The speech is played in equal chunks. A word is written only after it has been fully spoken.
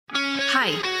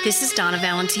Hi, this is Donna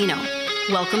Valentino.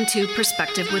 Welcome to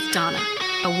Perspective with Donna,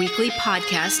 a weekly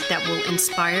podcast that will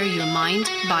inspire your mind,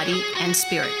 body, and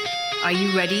spirit. Are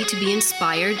you ready to be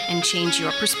inspired and change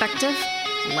your perspective?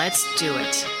 Let's do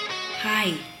it.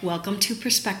 Hi, welcome to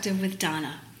Perspective with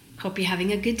Donna. Hope you're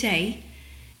having a good day.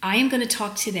 I am going to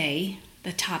talk today.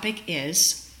 The topic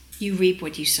is you reap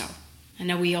what you sow. I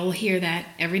know we all hear that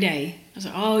every day. I was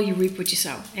like, oh, you reap what you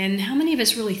sow. And how many of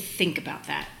us really think about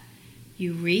that?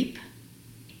 You reap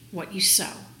what you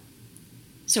sow.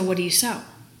 So what do you sow?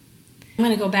 I'm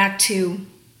going to go back to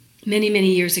many,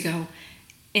 many years ago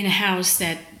in a house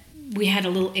that we had a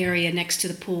little area next to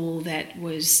the pool that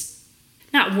was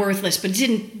not worthless, but it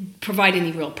didn't provide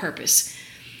any real purpose.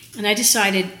 And I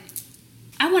decided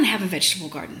I want to have a vegetable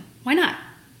garden. Why not?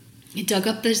 I dug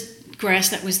up the grass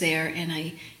that was there and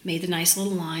I made the nice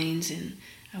little lines and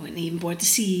I went and even bought the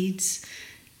seeds.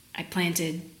 I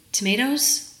planted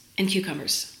tomatoes and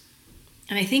cucumbers.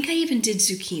 And I think I even did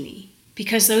zucchini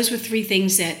because those were three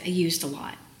things that I used a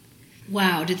lot.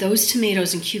 Wow, did those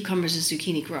tomatoes and cucumbers and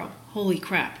zucchini grow? Holy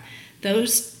crap.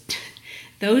 Those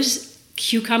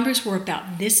cucumbers were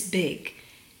about this big.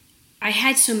 I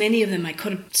had so many of them I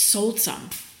could have sold some.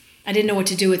 I didn't know what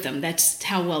to do with them. That's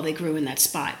how well they grew in that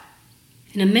spot.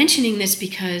 And I'm mentioning this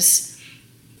because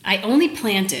I only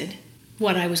planted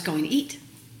what I was going to eat.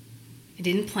 I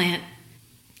didn't plant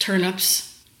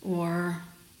turnips or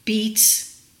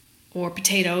beets or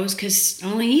potatoes because I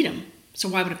only eat them. So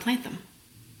why would I plant them?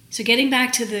 So getting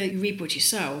back to the reap what you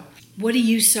sow, what do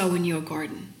you sow in your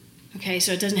garden? Okay,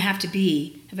 so it doesn't have to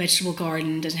be a vegetable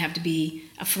garden, it doesn't have to be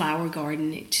a flower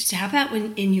garden. Just how about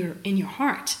in your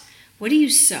heart? What do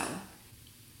you sow?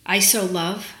 I sow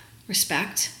love,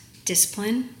 respect,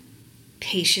 discipline,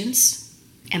 patience,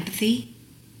 empathy,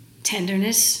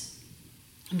 tenderness.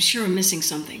 I'm sure I'm missing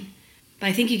something, but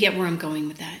I think you get where I'm going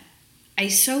with that. I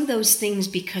sow those things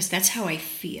because that's how I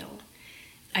feel.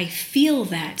 I feel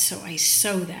that, so I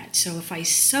sow that. So if I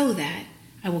sow that,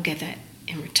 I will get that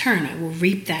in return. I will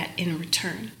reap that in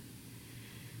return.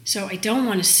 So I don't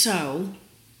want to sow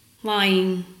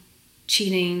lying,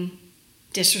 cheating,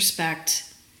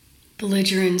 disrespect,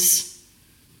 belligerence,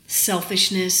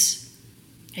 selfishness.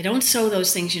 I don't sow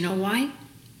those things. You know why?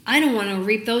 I don't want to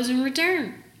reap those in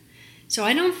return. So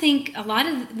I don't think a lot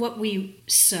of what we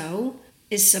sow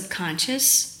is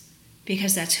subconscious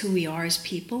because that's who we are as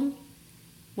people.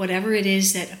 Whatever it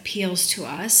is that appeals to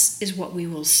us is what we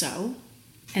will sow,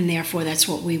 and therefore that's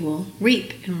what we will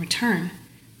reap in return.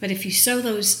 But if you sow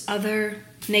those other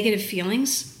negative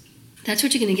feelings, that's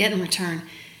what you're going to get in return.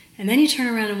 And then you turn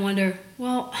around and wonder,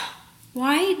 well,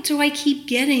 why do I keep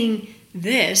getting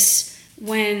this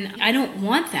when I don't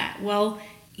want that? Well,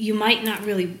 you might not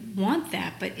really want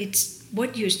that, but it's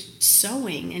what you're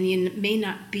sowing, and you may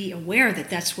not be aware that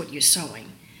that's what you're sowing.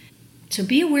 So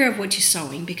be aware of what you're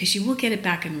sowing because you will get it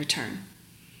back in return.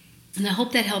 And I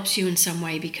hope that helps you in some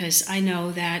way because I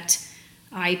know that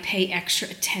I pay extra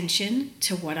attention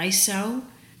to what I sow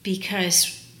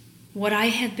because what I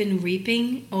have been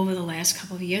reaping over the last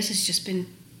couple of years has just been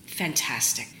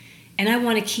fantastic. And I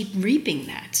want to keep reaping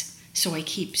that, so I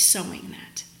keep sowing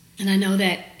that. And I know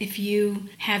that if you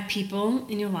have people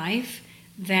in your life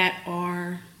that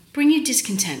bring you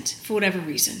discontent for whatever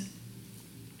reason,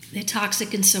 they're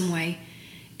toxic in some way,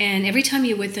 and every time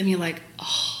you're with them, you're like,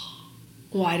 oh,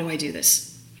 why do I do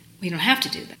this? We don't have to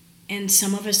do that. And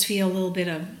some of us feel a little bit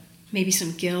of maybe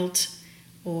some guilt,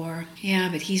 or, yeah,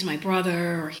 but he's my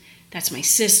brother, or that's my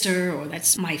sister, or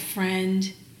that's my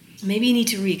friend. Maybe you need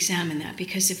to re-examine that,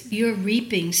 because if you're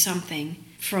reaping something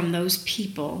from those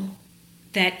people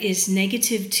that is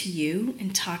negative to you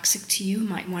and toxic to you, you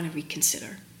might want to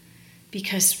reconsider.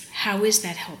 Because how is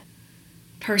that help?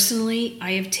 Personally,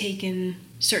 I have taken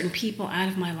certain people out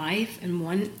of my life, and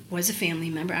one was a family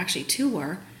member, actually two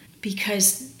were,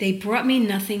 because they brought me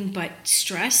nothing but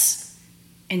stress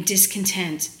and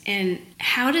discontent. And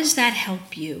how does that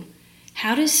help you?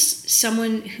 How does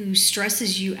someone who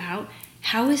stresses you out,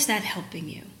 how is that helping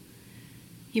you?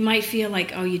 You might feel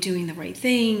like, oh, you're doing the right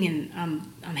thing and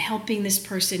I'm helping this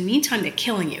person. Meantime, they're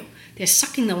killing you. They're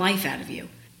sucking the life out of you.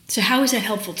 So how is that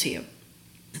helpful to you?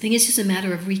 I think it's just a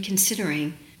matter of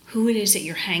reconsidering who it is that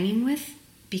you're hanging with,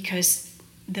 because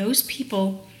those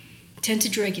people tend to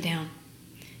drag you down.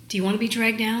 Do you want to be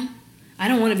dragged down? I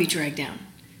don't want to be dragged down.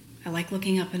 I like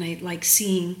looking up and I like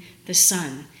seeing the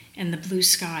sun and the blue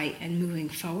sky and moving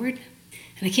forward.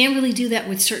 And I can't really do that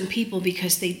with certain people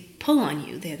because they pull on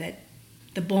you. They're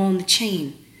the ball and the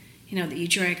chain, that you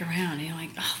drag around. And you're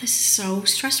like, oh, this is so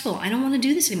stressful. I don't want to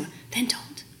do this anymore. Then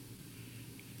don't.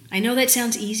 I know that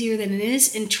sounds easier than it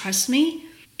is, and trust me,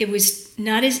 it was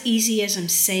not as easy as I'm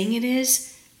saying it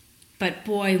is But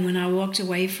boy, when I walked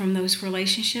away from those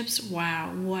relationships,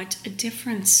 wow, what a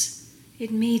difference. It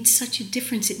made such a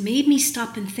difference. It made me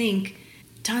stop and think,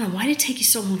 Donna, why did it take you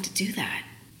so long to do that?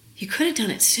 You could have done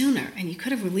it sooner, and you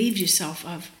could have relieved yourself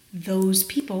of those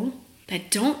people that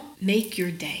don't make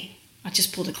your day. I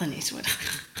just pulled a Clint Eastwood.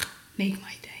 Make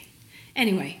my day.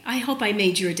 Anyway, I hope I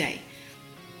made your day.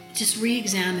 Just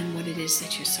re-examine what it is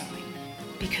that you're sowing,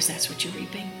 because that's what you're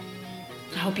reaping.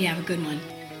 I hope you have a good one.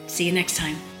 See you next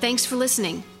time. Thanks for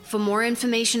listening. For more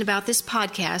information about this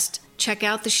podcast, check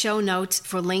out the show notes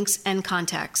for links and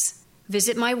contacts.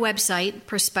 Visit my website,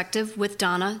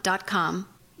 perspectivewithdonna.com.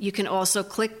 You can also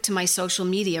click to my social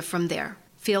media from there.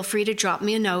 Feel free to drop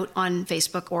me a note on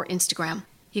Facebook or Instagram.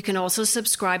 You can also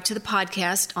subscribe to the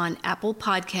podcast on Apple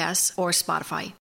Podcasts or Spotify.